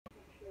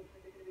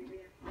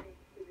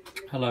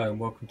Hello and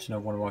welcome to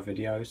another one of my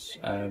videos.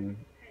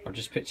 I've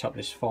just picked up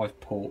this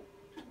 5-port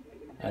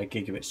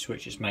gigabit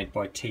switch. It's made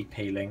by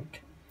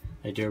TP-Link.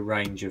 They do a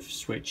range of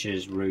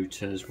switches,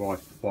 routers,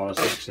 wireless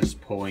access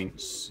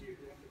points,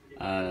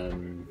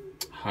 home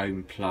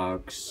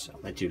plugs.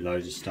 They do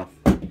loads of stuff.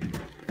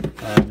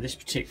 This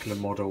particular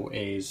model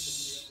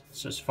is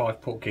it's a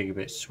 5-port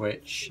gigabit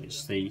switch.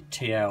 It's the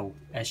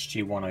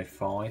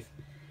TL-SG105.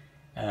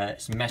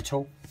 It's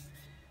metal.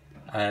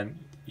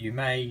 You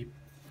may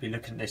be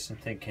looking at this and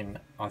thinking,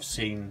 I've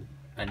seen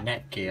a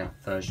Netgear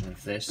version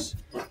of this.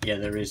 Yeah,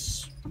 there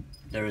is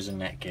a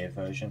Netgear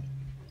version.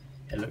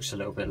 It looks a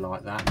little bit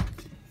like that.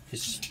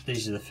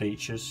 These are the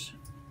features.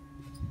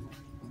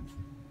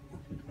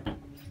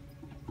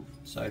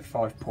 So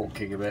 5-port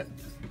gigabit.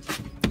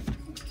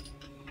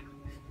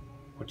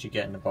 What do you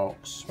get in the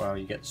box? Well,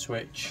 you get the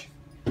switch,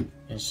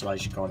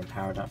 installation guide and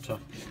power adapter.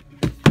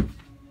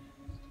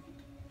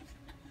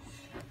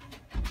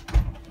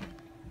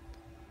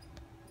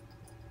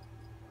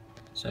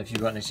 So if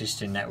you've got an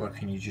existing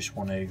network and you just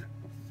want to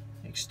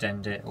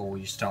extend it, or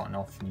you're starting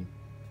off and you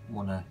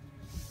want to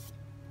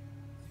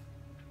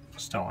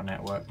start a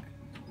network,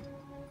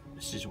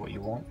 this is what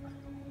you want.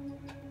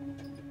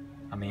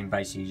 I mean,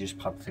 basically you just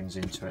plug things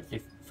into it.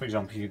 If, for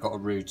example, you've got a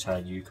router,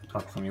 you can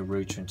plug from your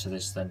router into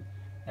this, then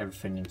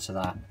everything into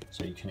that,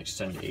 so you can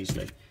extend it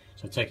easily.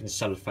 So taking the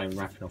cellophane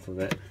wrapping off of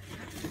it,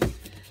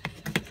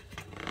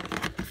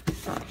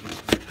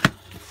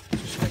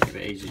 make it a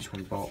bit easy to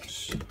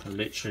unbox. I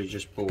literally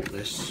just bought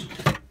this.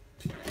 I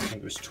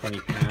think it was £20,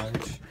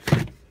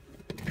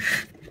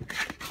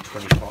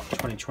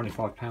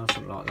 £25,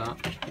 something like that.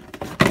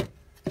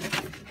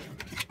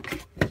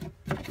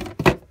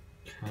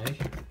 Okay.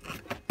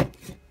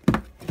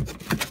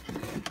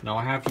 Now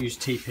I have used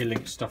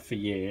TP-Link stuff for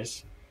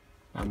years,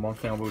 and one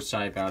thing I will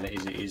say about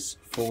it is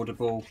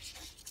affordable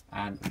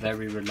and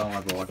very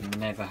reliable. I've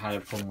never had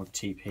a problem with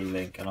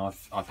TP-Link, and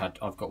I've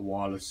got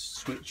wireless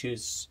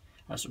switches.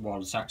 That's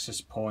wireless access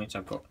points.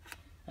 I've got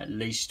at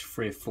least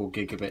 3 or 4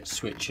 gigabit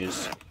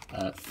switches,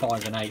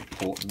 5 and 8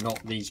 port,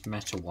 not these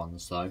metal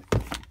ones though,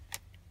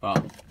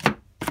 but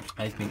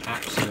they've been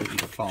absolutely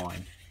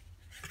fine.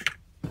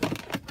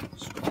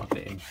 There's quite a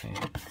bit in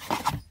here.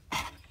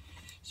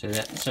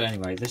 So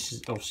anyway, this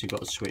has obviously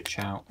got the switch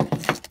out.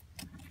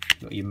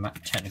 Got your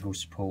technical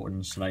support and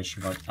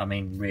installation guide. I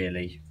mean,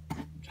 really,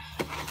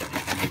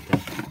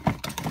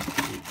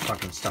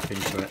 plugging stuff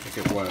into it. If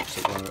it works,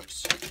 it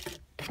works.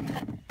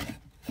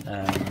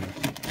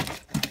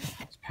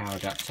 It's power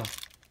adapter,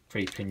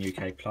 3-pin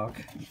UK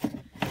plug,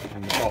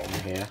 and the bottom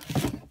here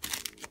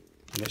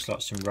it looks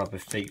like some rubber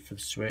feet for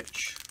the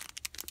switch.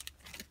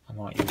 I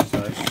might use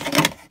those,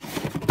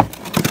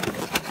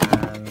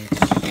 and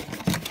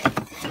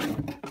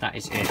that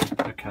is it.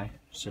 Okay,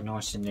 so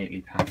nice and neatly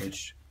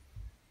packaged.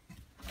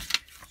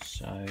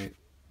 So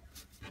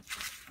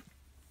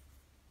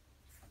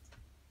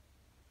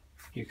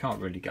you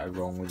can't really go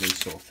wrong with these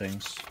sort of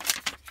things,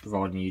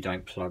 providing you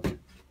don't plug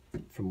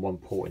from one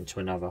port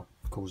into another,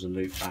 cause a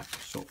loop back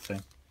sort of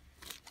thing.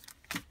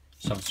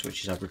 Some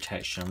switches have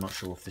protection, I'm not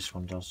sure if this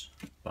one does,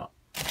 but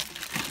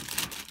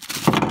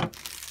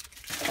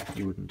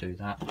you wouldn't do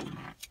that.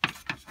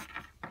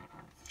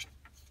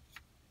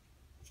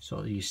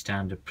 Sort of your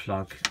standard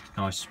plug,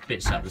 nice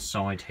bits out the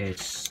side here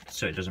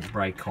so it doesn't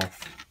break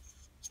off.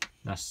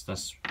 That's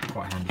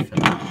quite handy for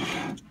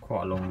that.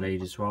 Quite a long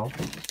lead as well.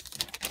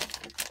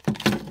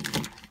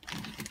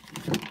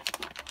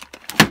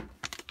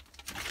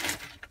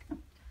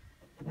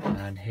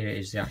 And here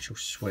is the actual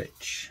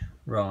switch.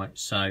 Right,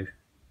 so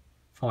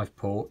 5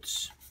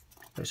 ports.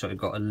 Looks like we've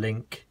got a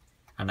link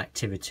and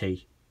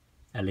activity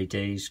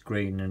LEDs,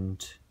 green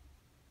and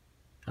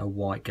a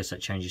white. Guess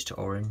that changes to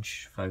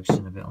orange.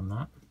 Focusing a bit on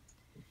that.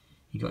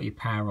 You got your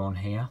power on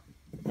here.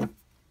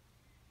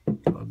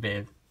 Got a bit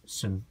of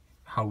some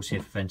holes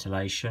here for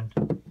ventilation.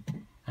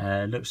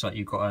 Looks like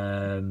you've got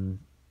a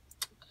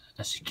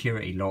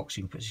security lock, so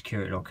you can put a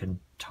security lock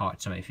and tighten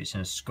something if it's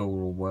in a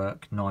school or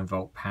work.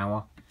 9-volt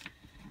power.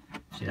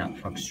 See that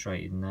plugs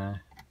straight in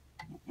there.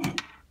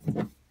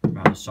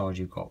 Around the side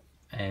you've got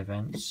air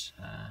vents.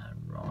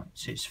 Right,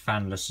 so it's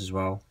fanless as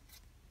well.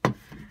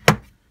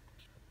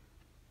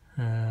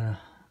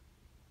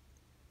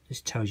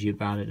 This tells you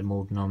about it, the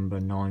model number,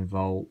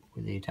 9-volt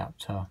with the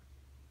adapter,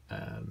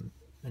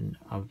 and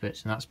other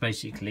bits, and that's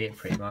basically it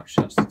pretty much.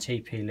 That's the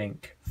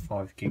TP-Link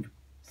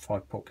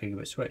 5-port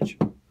gigabit switch.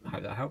 I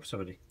hope that helps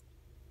somebody.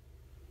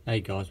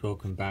 Hey guys,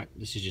 welcome back.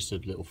 This is just a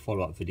little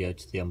follow-up video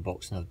to the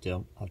unboxing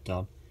I've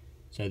done.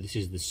 So this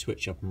is the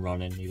switch up and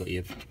running. You've got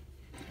your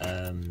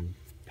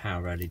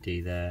power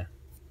LED there,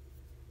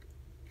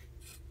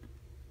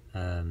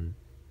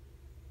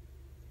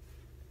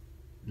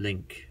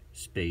 link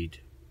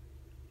speed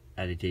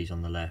LEDs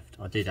on the left.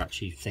 I did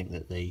actually think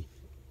that the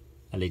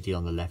LED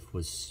on the left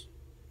was,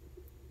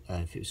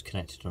 if it was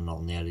connected or not,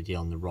 on the LED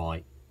on the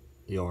right,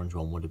 the orange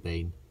one would have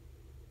been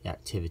the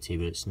activity,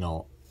 but it's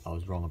not. I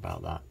was wrong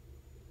about that.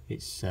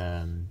 It's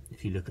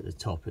if you look at the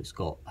top, it's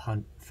got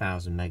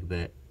 1000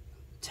 megabit,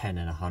 10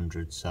 and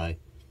 100, so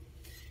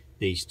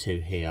these two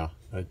here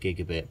are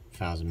gigabit,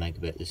 1000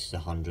 megabit, this is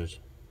 100.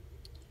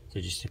 So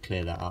just to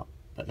clear that up,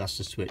 but that's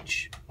the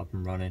switch up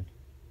and running.